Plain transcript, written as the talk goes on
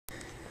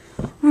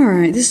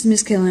Alright, this is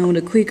Miss Caroline with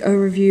a quick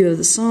overview of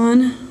the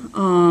sun.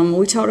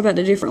 We talked about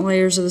the different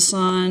layers of the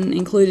sun,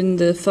 including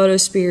the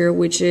photosphere,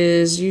 which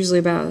is usually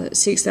about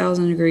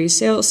 6,000 degrees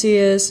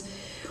Celsius.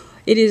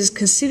 It is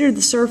considered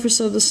the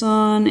surface of the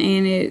sun,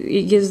 and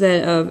it gives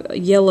that a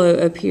yellow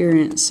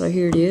appearance. So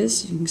here it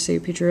is. You can see a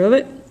picture of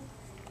it.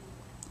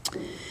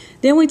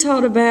 Then we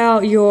talked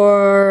about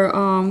your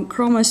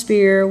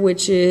chromosphere,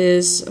 which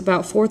is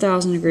about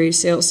 4,000 degrees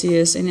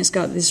Celsius, and it's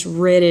got this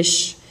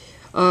reddish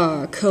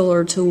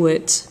color to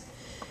it.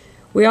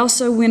 We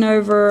also went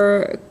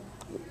over,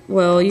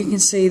 well, you can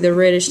see the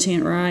reddish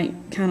tint, right?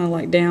 Kind of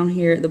like down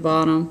here at the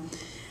bottom.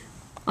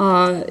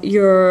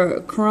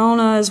 Your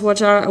corona is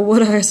what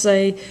I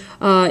say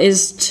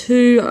is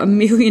 2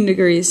 million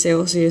degrees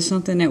Celsius,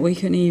 something that we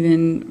couldn't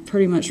even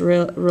pretty much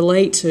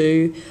relate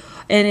to,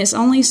 and it's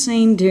only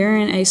seen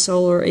during a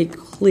solar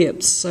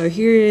eclipse. So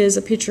here is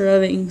a picture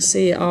of it. You can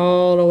see it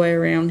all the way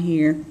around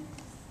here.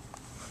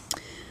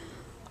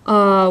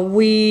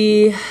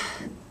 We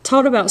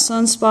talked about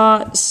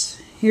sunspots.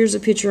 Here's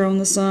a picture on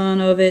the sun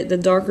of it. The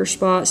darker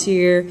spots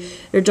here,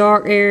 they're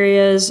dark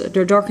areas.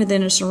 They're darker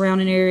than the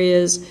surrounding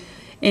areas,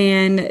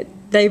 and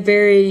they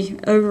vary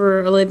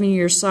over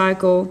 11-year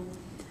cycle.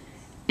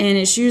 And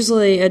it's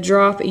usually a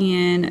drop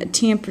in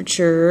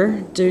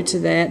temperature due to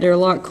that. They're a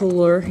lot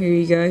cooler. Here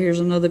you go. Here's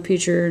another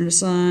picture of the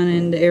sun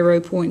and the arrow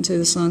pointing to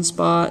the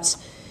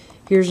sunspots.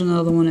 Here's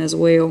another one as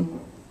well.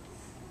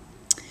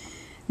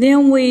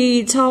 Then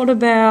we talked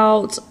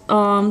about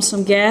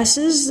some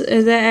gases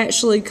that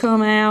actually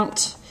come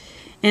out,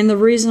 and the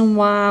reason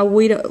why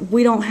we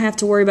don't have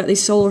to worry about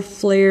these solar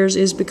flares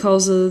is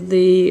because of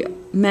the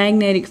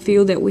magnetic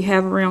field that we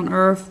have around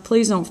Earth.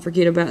 Please don't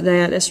forget about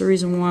that. That's the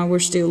reason why we're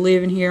still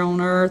living here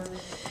on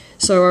Earth.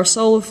 So our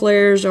solar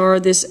flares are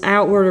this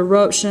outward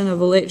eruption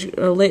of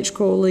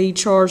electrically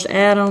charged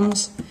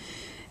atoms,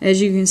 as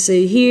you can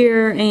see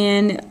here,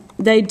 and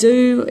they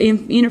do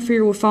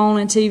interfere with phone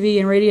and TV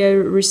and radio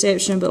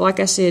reception, but like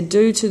I said,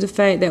 due to the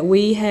fact that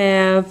we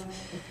have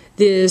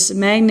this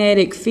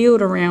magnetic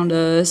field around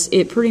us,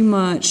 it pretty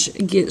much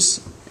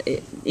gets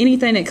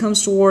anything that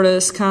comes toward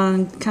us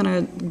kind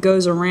of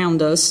goes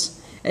around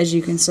us, as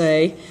you can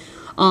say.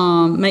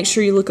 Make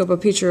sure you look up a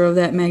picture of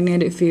that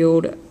magnetic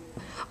field.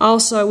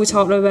 Also, we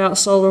talked about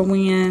solar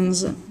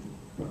winds. You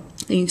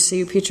can see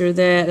a picture of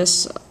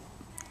that.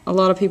 A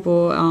lot of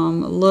people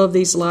love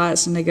these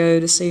lights and they go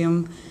to see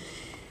them.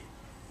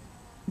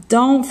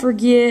 Don't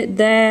forget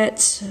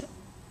that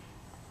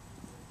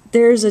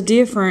there's a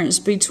difference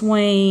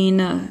between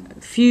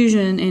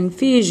fusion and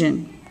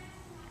fission.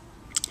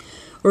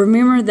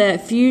 Remember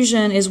that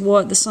fusion is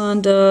what the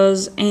sun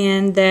does,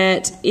 and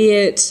that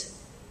it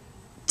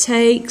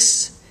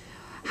takes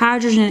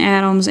hydrogen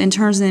atoms and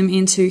turns them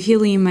into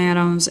helium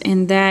atoms,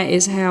 and that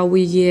is how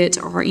we get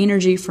our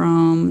energy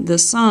from the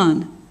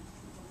sun.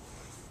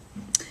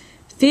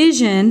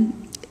 Fission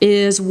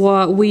is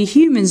what we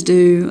humans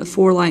do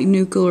for like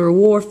nuclear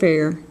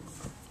warfare.